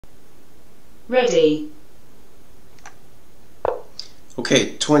Ready.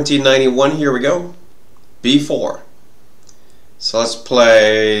 Okay, 2091, here we go. B4. So let's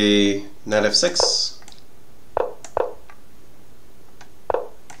play knight f6.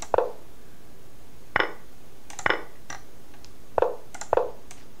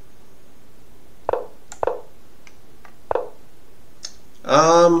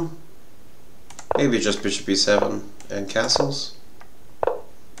 Maybe just bishop e7 and castles.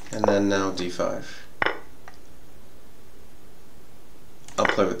 And then now d5. I'll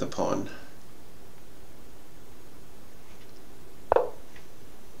play with the pawn.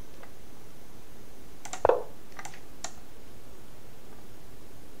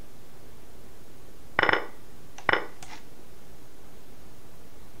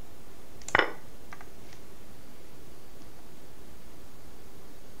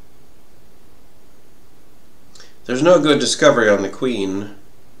 There's no good discovery on the queen.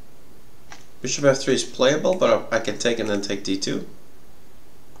 Bishop f3 is playable, but I can take and then take d2.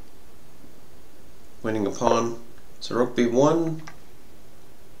 Winning a pawn. So rook b1.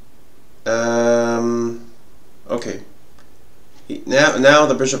 Okay. Now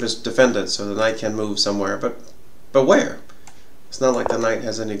the bishop is defended, so the knight can move somewhere, but where? It's not like the knight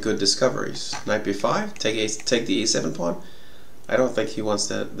has any good discoveries. Knight b5, take the a7 pawn. I don't think he wants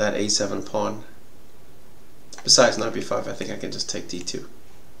that a7 pawn. Besides knight b5, I think I can just take d2.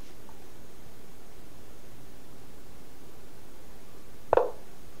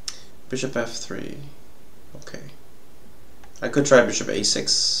 Bishop f3. Okay. I could try bishop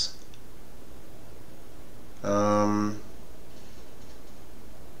a6. Or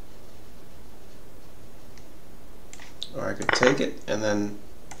I could take it and then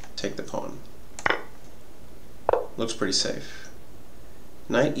take the pawn. Looks pretty safe.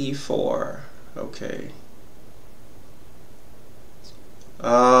 Knight e4. Okay.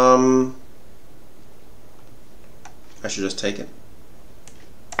 I should just take it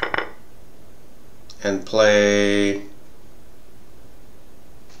and play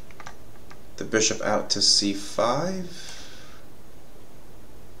the bishop out to c5.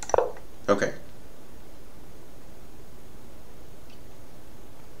 Okay.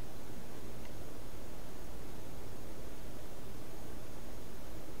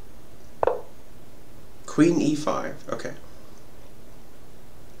 Queen e5. Okay.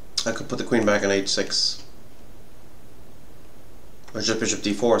 I could put the queen back on h6. Or just bishop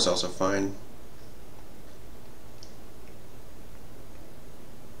d4 is also fine.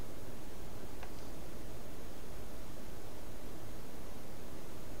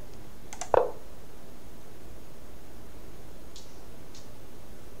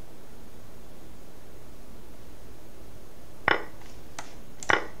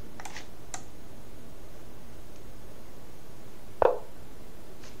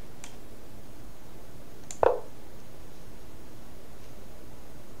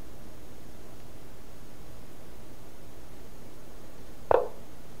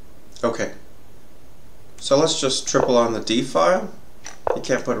 Okay, so let's just triple on the d file. You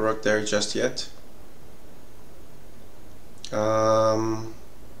can't put a rook there just yet.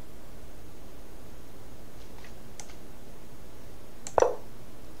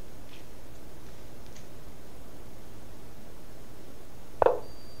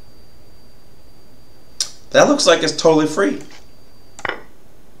 That looks like it's totally free.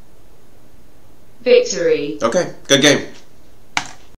 Victory. Okay, good game.